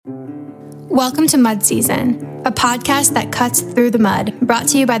Welcome to Mud Season, a podcast that cuts through the mud, brought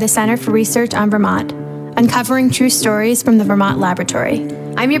to you by the Center for Research on Vermont, uncovering true stories from the Vermont Laboratory.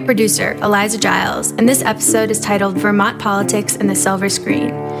 I'm your producer, Eliza Giles, and this episode is titled Vermont Politics and the Silver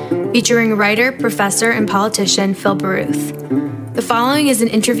Screen, featuring writer, professor, and politician Phil Baruth. The following is an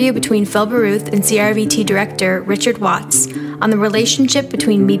interview between Phil Baruth and CRVT director Richard Watts on the relationship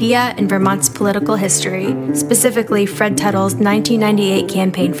between media and Vermont's political history, specifically Fred Tuttle's 1998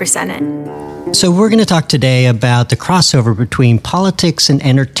 campaign for Senate. So we're going to talk today about the crossover between politics and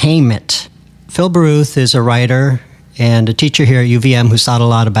entertainment. Phil Baruth is a writer and a teacher here at UVM who's thought a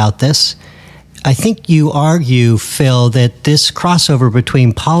lot about this. I think you argue, Phil, that this crossover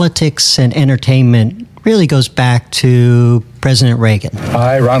between politics and entertainment really goes back to President Reagan.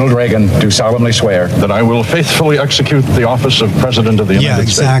 I, Ronald Reagan, do solemnly swear that I will faithfully execute the office of President of the United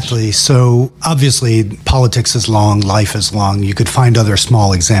States. Yeah, exactly. So obviously, politics is long, life is long. You could find other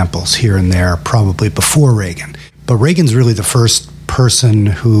small examples here and there, probably before Reagan. But Reagan's really the first person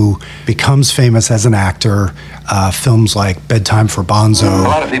who becomes famous as an actor. Films like Bedtime for Bonzo. A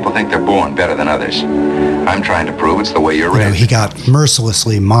lot of people think they're born better than others. I'm trying to prove it's the way you're raised. He got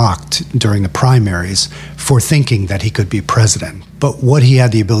mercilessly mocked during the primaries for thinking that he could be president. But what he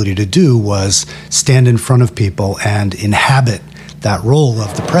had the ability to do was stand in front of people and inhabit that role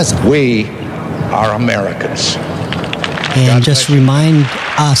of the president. We are Americans. And just remind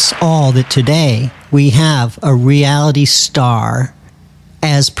us all that today we have a reality star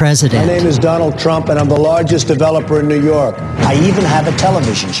as president. My name is Donald Trump, and I'm the largest developer in New York. I even have a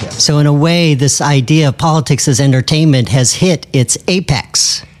television show. So in a way, this idea of politics as entertainment has hit its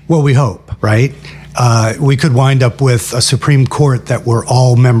apex. Well, we hope, right? We could wind up with a Supreme Court that were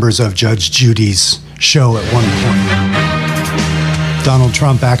all members of Judge Judy's show at one point. Donald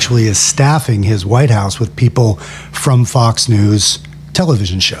Trump actually is staffing his White House with people from Fox News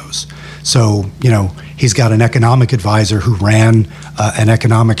television shows. So, he's got an economic advisor who ran an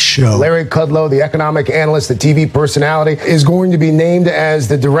economic show. Larry Kudlow, the economic analyst, the TV personality, is going to be named as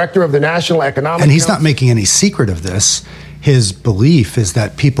the director of the National Economic And he's not making any secret of this. His belief is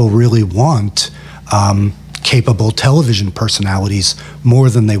that people really want capable television personalities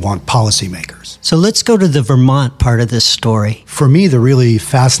more than they want policymakers. So let's go to the Vermont part of this story. For me, the really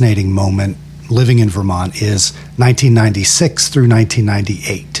fascinating moment living in Vermont is 1996 through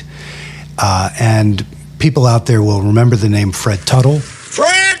 1998. And people out there will remember the name Fred Tuttle.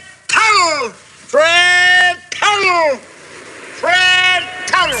 Fred Tuttle! Fred Tuttle! Fred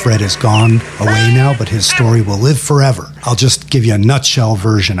Tuttle! Fred is gone away now, but his story will live forever. I'll just give you a nutshell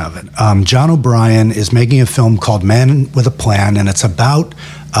version of it. John O'Brien is making a film called Man with a Plan, and it's about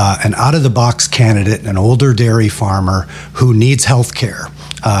an out-of-the-box candidate, an older dairy farmer who needs health care.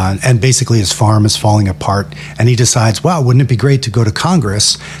 And basically his farm is falling apart, and he decides, wow, wouldn't it be great to go to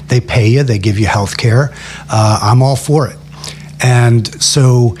Congress? They pay you, they give you health care. I'm all for it. And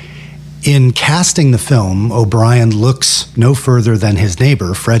so in casting the film, O'Brien looks no further than his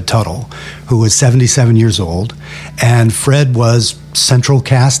neighbor, Fred Tuttle, who was 77 years old. And Fred was central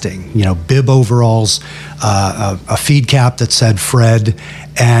casting, bib overalls, a feed cap that said Fred.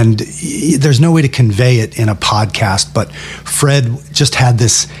 And there's no way to convey it in a podcast, but Fred just had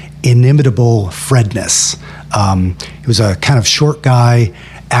this inimitable Fredness. He was a kind of short guy,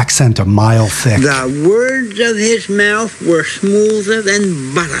 accent a mile thick. The words of his mouth were smoother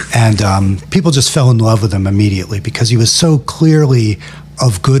than butter. And people just fell in love with him immediately because he was so clearly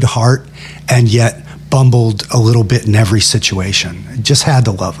of good heart and yet bumbled a little bit in every situation. Just had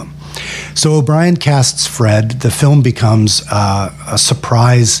to love him. So O'Brien casts Fred. The film becomes a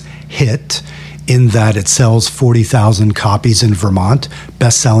surprise hit in that it sells 40,000 copies in Vermont,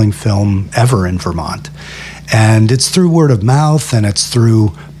 best-selling film ever in Vermont. And it's through word of mouth, and it's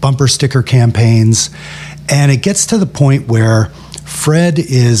through bumper sticker campaigns. And it gets to the point where Fred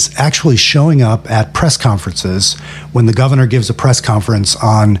is actually showing up at press conferences when the governor gives a press conference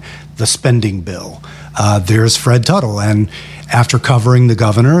on the spending bill. There's Fred Tuttle, and after covering the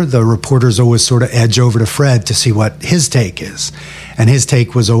governor, the reporters always sort of edge over to Fred to see what his take is. And his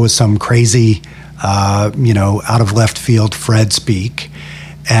take was always some crazy, out of left field Fred speak.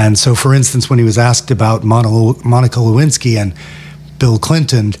 And so, for instance, when he was asked about Monica Lewinsky and Bill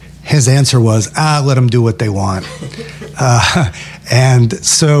Clinton, his answer was, let them do what they want. And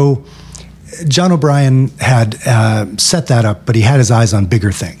so John O'Brien had set that up, but he had his eyes on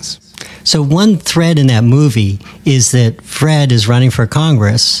bigger things. So one thread in that movie is that Fred is running for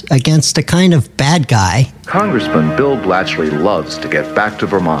Congress against a kind of bad guy. Congressman Bill Blatchley loves to get back to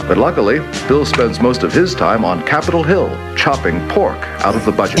Vermont, but luckily, Bill spends most of his time on Capitol Hill, chopping pork out of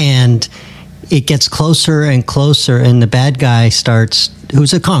the budget. And it gets closer and closer, and the bad guy starts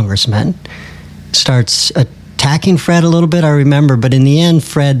who's a congressman, starts attacking Fred a little bit, I remember, but in the end,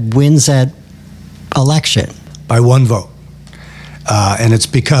 Fred wins that election. By one vote. And it's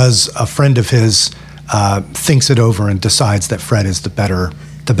because a friend of his thinks it over and decides that Fred is the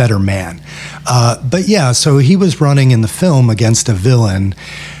better man. But yeah, so he was running in the film against a villain.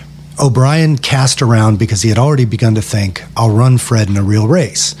 O'Brien cast around because he had already begun to think, I'll run Fred in a real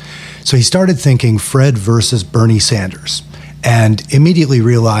race. So he started thinking Fred versus Bernie Sanders, and immediately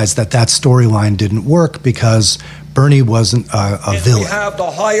realized that storyline didn't work because Bernie wasn't a villain. We have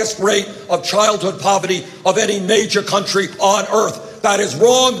the highest rate of childhood poverty of any major country on earth. That is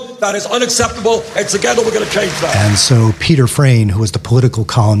wrong. That is unacceptable. And together we're going to change that. And so Peter Frayne, who was the political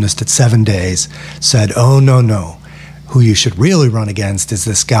columnist at 7 Days, said, oh, no. Who you should really run against is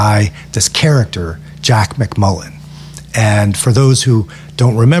this guy, this character, Jack McMullen. And for those who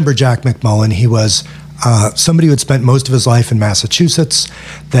don't remember Jack McMullen, he was somebody who had spent most of his life in Massachusetts,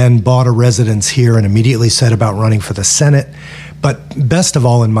 then bought a residence here and immediately set about running for the Senate. But best of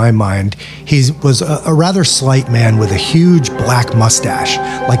all, in my mind, he was a rather slight man with a huge black mustache,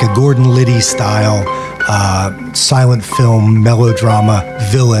 like a Gordon Liddy-style silent film melodrama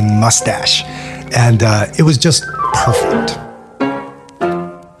villain mustache. And it was just perfect.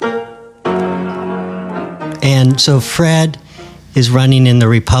 And so Fred is running in the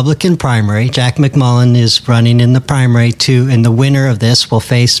Republican primary. Jack McMullen is running in the primary too, and the winner of this will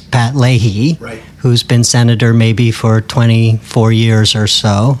face Pat Leahy, right, who's been senator maybe for 24 years or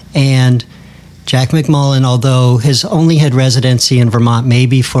so. And Jack McMullen, although has only had residency in Vermont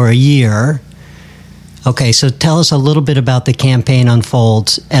maybe for a year. Okay, so tell us a little bit about the campaign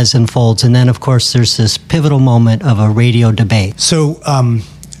unfolds, and then, of course, there's this pivotal moment of a radio debate. So,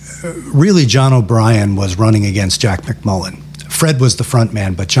 really, John O'Brien was running against Jack McMullen. Fred was the front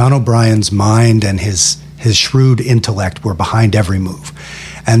man, but John O'Brien's mind and his shrewd intellect were behind every move.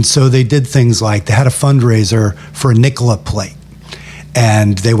 And so they did things like they had a fundraiser for a nickel a plate,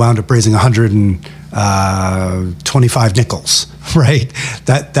 and they wound up raising 125 nickels, right?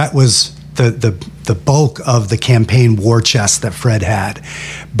 That was the bulk of the campaign war chest that Fred had.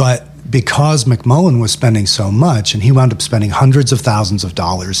 But because McMullen was spending so much, and he wound up spending hundreds of thousands of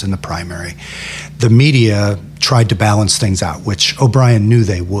dollars in the primary, the media tried to balance things out, which O'Brien knew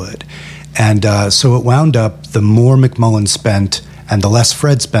they would. And so it wound up, the more McMullen spent and the less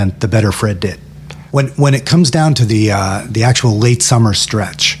Fred spent, the better Fred did. When it comes down to the actual late summer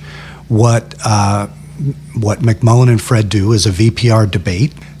stretch, what McMullen and Fred do is a VPR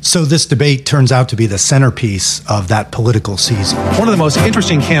debate. So this debate turns out to be the centerpiece of that political season. One of the most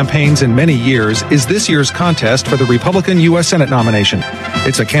interesting campaigns in many years is this year's contest for the Republican U.S. Senate nomination.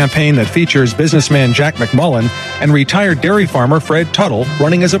 It's a campaign that features businessman Jack McMullen and retired dairy farmer Fred Tuttle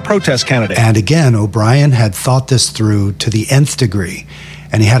running as a protest candidate. And again, O'Brien had thought this through to the nth degree.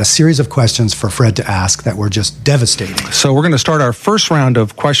 And he had a series of questions for Fred to ask that were just devastating. So we're going to start our first round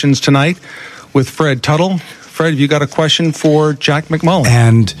of questions tonight with Fred Tuttle. Fred, have you got a question for Jack McMullen?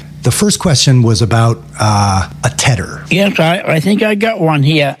 And the first question was about a tedder. Yes, I think I got one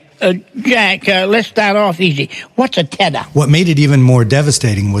here. Jack, let's start off easy. What's a tedder? What made it even more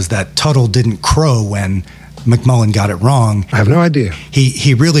devastating was that Tuttle didn't crow when McMullen got it wrong. I have no idea.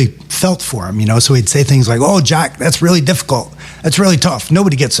 He really felt for him, so he'd say things like, oh, Jack, that's really difficult. That's really tough.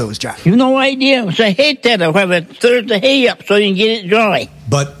 Nobody gets those, Jack. You've no idea. It's a hay tedder. Have it stirs the hay up so you can get it dry.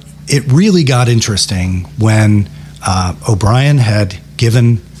 But it really got interesting when O'Brien had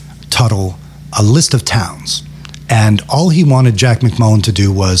given Tuttle a list of towns, and all he wanted Jack McMullen to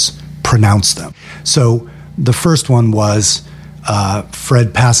do was pronounce them. So the first one was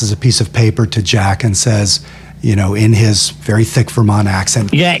Fred passes a piece of paper to Jack and says, in his very thick Vermont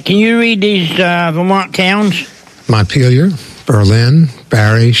accent, Jack, can you read these Vermont towns? Montpelier, Berlin,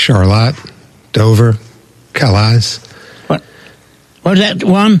 Barre, Charlotte, Dover, Calais. What was that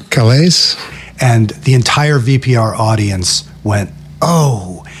one? Calais. And the entire VPR audience went,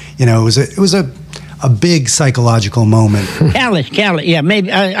 oh, it was a big psychological moment. Calais, yeah, maybe,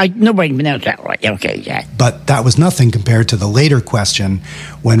 nobody can pronounce that right. Okay, Jack. But that was nothing compared to the later question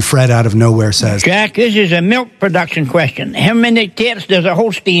when Fred out of nowhere says, Jack, this is a milk production question. How many tits does a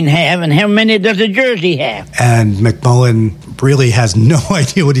Holstein have, and how many does a Jersey have? And McMullen really has no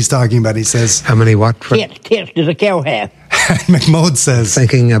idea what he's talking about. He says, how many what? Tits does a cow have? McMullen says,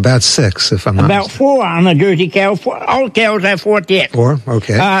 thinking about 6, if I'm not about 4 on a Jersey cow. All cows have 4 tits. 4,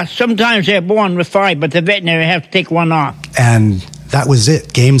 okay. Sometimes they're born with 5, but the veterinary has to take one off. And that was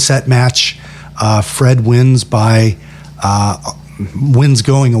it. Game, set, match. Fred wins going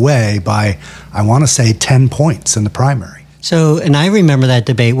away by, I want to say, 10 points in the primary. So, and I remember that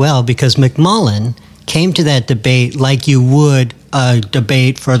debate well because McMullen came to that debate like you would a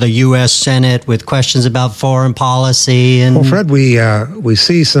debate for the U.S. Senate with questions about foreign policy. And well, Fred, we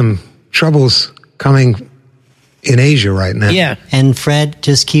see some troubles coming in Asia right now. Yeah. And Fred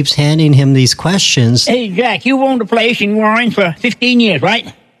just keeps handing him these questions. Hey, Jack, you owned a place in Warren for 15 years,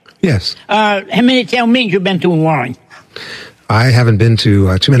 right? Yes. How many town meetings you've been to in Warren? I haven't been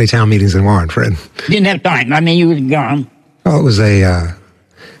to too many town meetings in Warren, Fred. Didn't have time. I mean, you was gone. Oh, it was a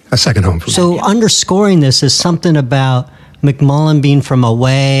second home for me. So underscoring this is something about McMullen being from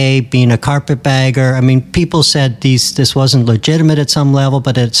away, being a carpetbagger. I mean, people said this wasn't legitimate at some level,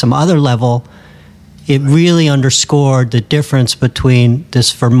 but at some other level, it really underscored the difference between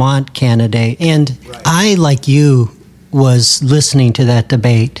this Vermont candidate. And I, like you, was listening to that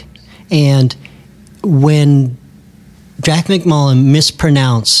debate. And when Jack McMullen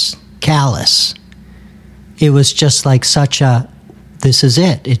mispronounced callous, it was just like such a, this is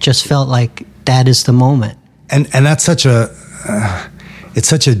it. It just felt like that is the moment. And that's such a, it's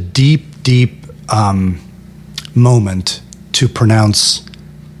such a deep moment to pronounce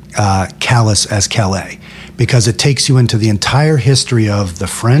callous as Calais, because it takes you into the entire history of the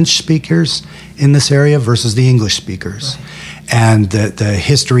French speakers in this area versus the English speakers, and the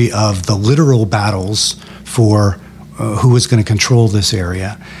history of the literal battles for who was going to control this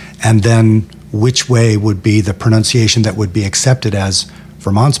area, and then which way would be the pronunciation that would be accepted as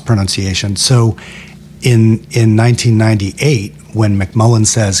Vermont's pronunciation. So in 1998, when McMullen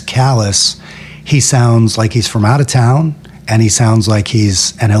says callous, he sounds like he's from out of town, and he sounds like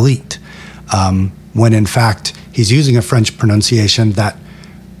he's an elite, when in fact he's using a French pronunciation that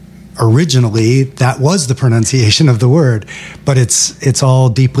originally that was the pronunciation of the word, but it's all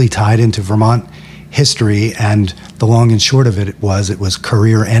deeply tied into Vermont history, and the long and short of it was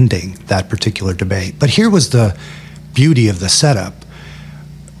career ending, that particular debate. But here was the beauty of the setup.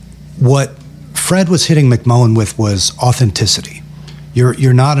 What Fred was hitting McMullen with was authenticity.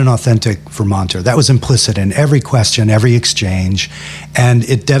 You're not an authentic Vermonter. That was implicit in every question, every exchange, and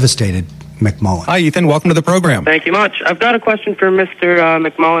it devastated McMullen. Hi, Ethan. Welcome to the program. Thank you much. I've got a question for Mr.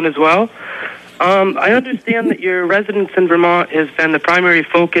 McMullen as well. I understand that your residence in Vermont has been the primary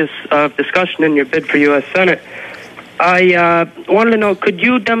focus of discussion in your bid for U.S. Senate. I wanted to know, could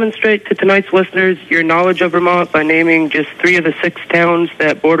you demonstrate to tonight's listeners your knowledge of Vermont by naming just 3 of the 6 towns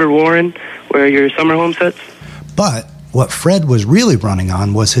that border Warren, where your summer home sits? But what Fred was really running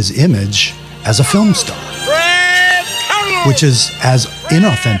on was his image as a film star, which is as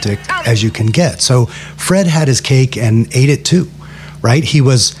inauthentic as you can get. So Fred had his cake and ate it too, right? He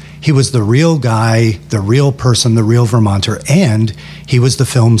was the real guy, the real person, the real Vermonter, and he was the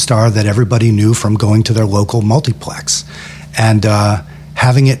film star that everybody knew from going to their local multiplex. And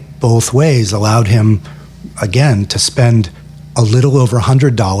having it both ways allowed him, again, to spend a little over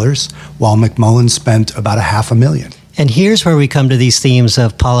 $100, while McMullen spent about $500,000. And here's where we come to these themes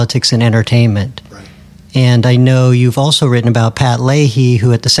of politics and entertainment. Right. And I know you've also written about Pat Leahy,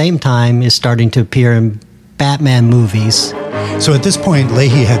 who at the same time is starting to appear in Batman movies. So at this point,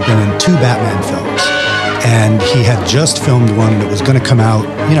 Leahy had been in 2 Batman films, and he had just filmed one that was going to come out,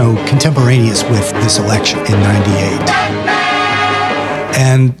 contemporaneous with this election in '98.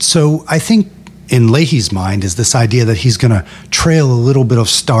 And so I think in Leahy's mind is this idea that he's going to trail a little bit of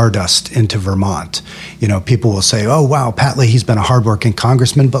stardust into Vermont. People will say, oh, wow, Pat Leahy's been a hardworking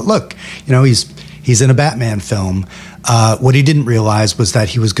congressman, but look, he's in a Batman film. What he didn't realize was that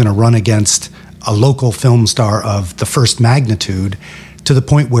he was going to run against a local film star of the first magnitude, to the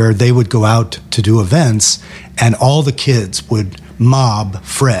point where they would go out to do events and all the kids would mob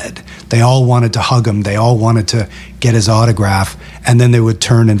Fred. They all wanted to hug him. They all wanted to get his autograph. And then they would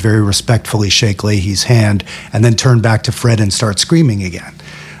turn and very respectfully shake Leahy's hand and then turn back to Fred and start screaming again.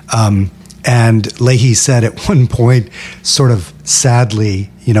 And Leahy said at one point, sort of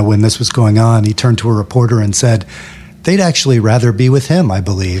sadly, when this was going on, he turned to a reporter and said, they'd actually rather be with him, I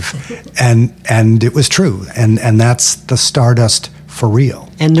believe. And it was true. And that's the stardust for real.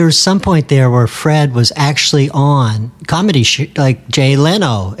 And there's some point there where Fred was actually on comedy like Jay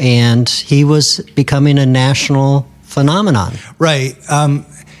Leno, and he was becoming a national phenomenon. Right.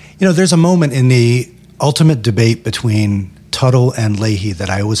 There's a moment in the ultimate debate between Tuttle and Leahy that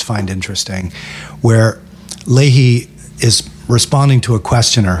I always find interesting, where Leahy is responding to a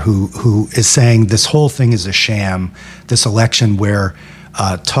questioner who is saying this whole thing is a sham, this election where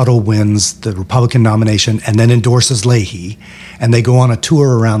Tuttle wins the Republican nomination and then endorses Leahy, and they go on a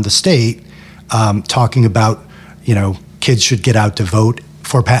tour around the state talking about, kids should get out to vote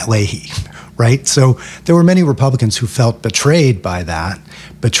for Pat Leahy, right? So there were many Republicans who felt betrayed by that,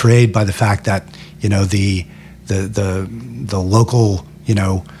 betrayed by the fact that, the local,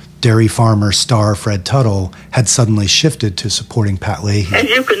 dairy farmer star Fred Tuttle had suddenly shifted to supporting Pat Leahy. As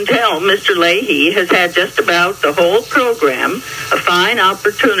you can tell, Mr. Leahy has had just about the whole program a fine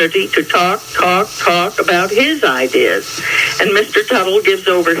opportunity to talk about his ideas. And Mr. Tuttle gives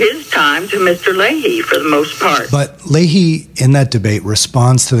over his time to Mr. Leahy for the most part. But Leahy, in that debate,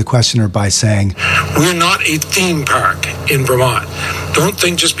 responds to the questioner by saying, "We're not a theme park in Vermont. Don't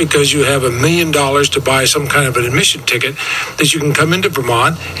think just because you have $1 million to buy some kind of an admission ticket that you can come into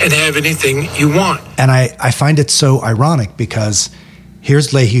Vermont and have anything you want." And I find it so ironic because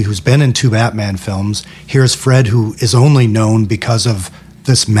here's Leahy, who's been in 2 Batman films. Here's Fred, who is only known because of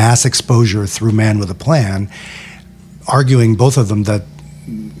this mass exposure through Man with a Plan, arguing, both of them, that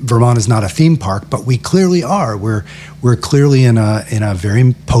Vermont is not a theme park, but we clearly are. We're clearly in a very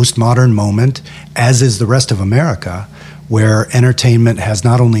postmodern moment, as is the rest of America, where entertainment has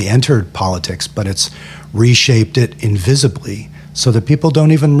not only entered politics, but it's reshaped it invisibly, so that people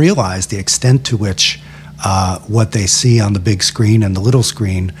don't even realize the extent to which what they see on the big screen and the little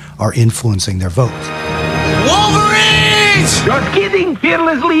screen are influencing their votes. Wolverines! You're kidding,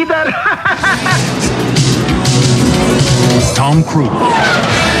 fearless leader! Tom Cruise,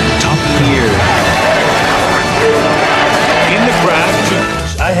 Top Gear. In the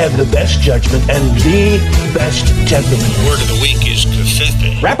craft, I have the best judgment and the best temperament. Word of the week is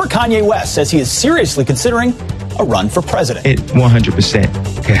covfefe. Rapper Kanye West says he is seriously considering a run for president. It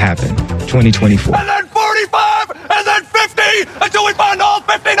 100% could happen. 2024. And then 45, and then 50, until we find all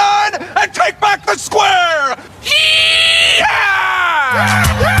 59 and take back the square!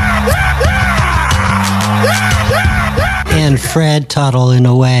 And Fred Tuttle, in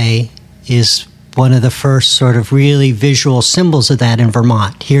a way, is one of the first sort of really visual symbols of that in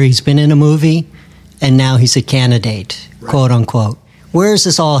Vermont. Here he's been in a movie, and now he's a candidate, right, quote unquote. Where is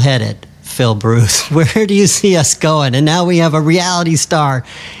this all headed, Phil Bruce? Where do you see us going? And now we have a reality star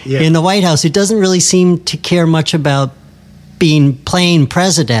in the White House who doesn't really seem to care much about playing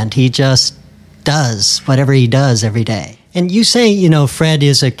president. He just does whatever he does every day. And you say, Fred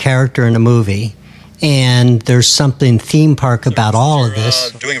is a character in a movie, and there's something theme park about all of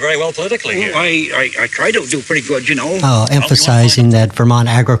this. Doing very well politically here. I try to do pretty good, Emphasizing that Vermont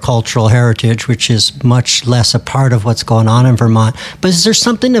agricultural heritage, which is much less a part of what's going on in Vermont. But is there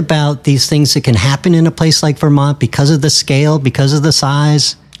something about these things that can happen in a place like Vermont because of the scale, because of the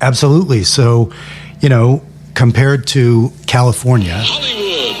size? Absolutely. So, compared to California,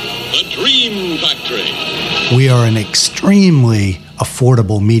 Hollywood, the dream factory. We are an extremely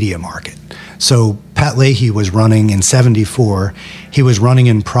affordable media market. So Pat Leahy was running in 74. He was running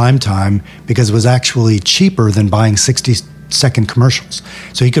in prime time because it was actually cheaper than buying 60-second commercials.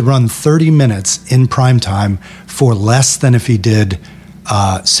 So he could run 30 minutes in prime time for less than if he did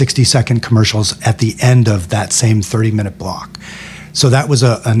 60-second commercials at the end of that same 30-minute block. So that was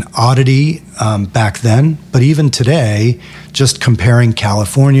an oddity back then. But even today, just comparing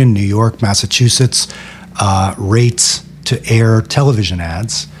California, New York, Massachusetts rates to air television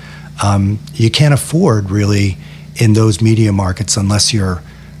ads, you can't afford really in those media markets, unless you're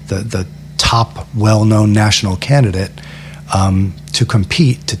the top well-known national candidate, to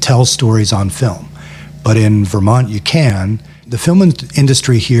compete, to tell stories on film. But in Vermont, you can. The film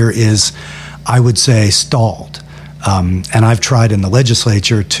industry here is, I would say, stalled. And I've tried in the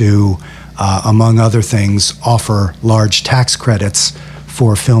legislature to, among other things, offer large tax credits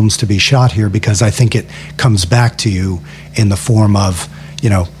for films to be shot here, because I think it comes back to you in the form of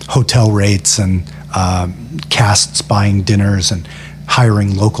hotel rates and casts buying dinners and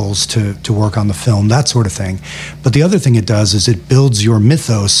hiring locals to work on the film, that sort of thing. But the other thing it does is it builds your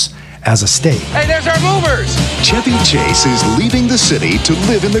mythos as a state. Hey, there's our movers! Chevy Chase is leaving the city to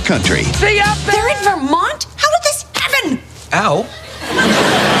live in the country. See you up there! They're in Vermont? How did this happen? Ow.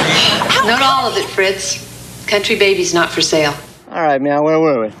 Not all of it, Fritz. Country Baby's not for sale. All right, now, where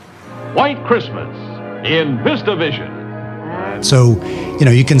were we? White Christmas in VistaVision. So,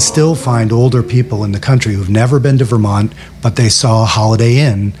 you can still find older people in the country who've never been to Vermont, but they saw Holiday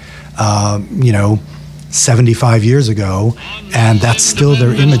Inn, 75 years ago, and that's still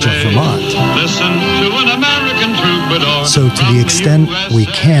their image of Vermont. Listen to an American troubadour. So to the extent we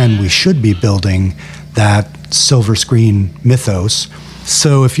can, we should be building that silver screen mythos.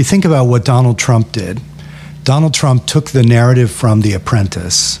 So if you think about what Donald Trump did, Donald Trump took the narrative from The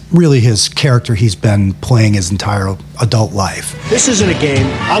Apprentice, really his character he's been playing his entire adult life. This isn't a game.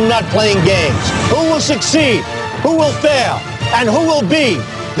 I'm not playing games. Who will succeed? Who will fail? And who will be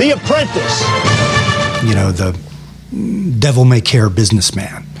the apprentice? The devil-may-care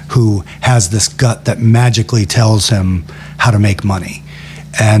businessman who has this gut that magically tells him how to make money.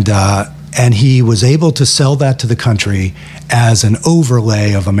 And And he was able to sell that to the country as an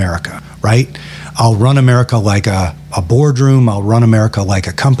overlay of America, right? I'll run America like a boardroom. I'll run America like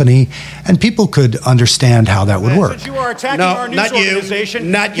a company. And people could understand how that would work. Since you are attacking our news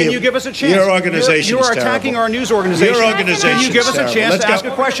organization, Not you. Can you give us a chance? Your organization You are is attacking terrible. our news organization. Your organization Can you give us a is chance terrible. to ask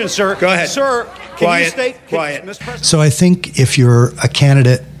a question, sir? Go ahead. Sir, can Quiet. you state... Quiet. Mr. President? So I think if you're a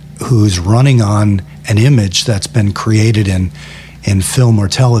candidate who's running on an image that's been created in film or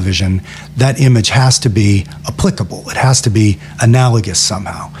television, that image has to be applicable. It has to be analogous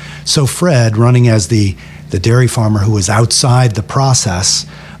somehow. So Fred, running as the dairy farmer who was outside the process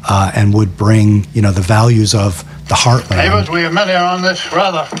and would bring, the values of the heartland. Neighbors, we have met here on this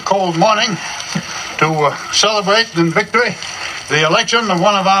rather cold morning to celebrate in victory the election of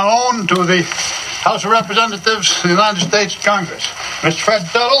one of our own to the House of Representatives of the United States Congress. Mr. Fred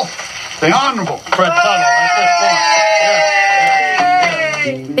Tuttle, the Honorable Fred Tuttle at this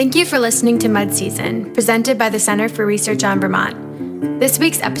point. Thank you for listening to Mud Season, presented by the Center for Research on Vermont. This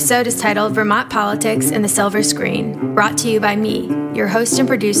week's episode is titled Vermont Politics and the Silver Screen, brought to you by me, your host and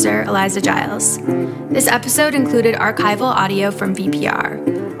producer, Eliza Giles. This episode included archival audio from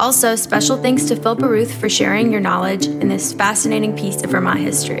VPR. Also, special thanks to Phil Baruth for sharing your knowledge in this fascinating piece of Vermont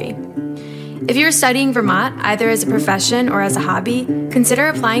history. If you're studying Vermont, either as a profession or as a hobby, consider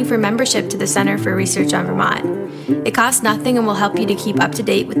applying for membership to the Center for Research on Vermont. It costs nothing and will help you to keep up to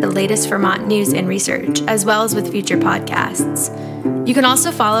date with the latest Vermont news and research, as well as with future podcasts. You can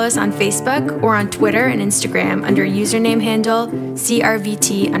also follow us on Facebook or on Twitter and Instagram under username handle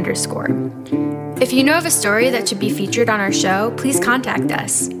CRVT_. If you know of a story that should be featured on our show, please contact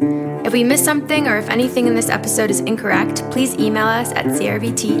us. If we missed something or if anything in this episode is incorrect, please email us at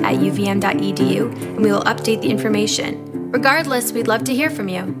crvt@uvm.edu and we will update the information. Regardless, we'd love to hear from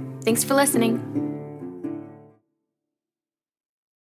you. Thanks for listening.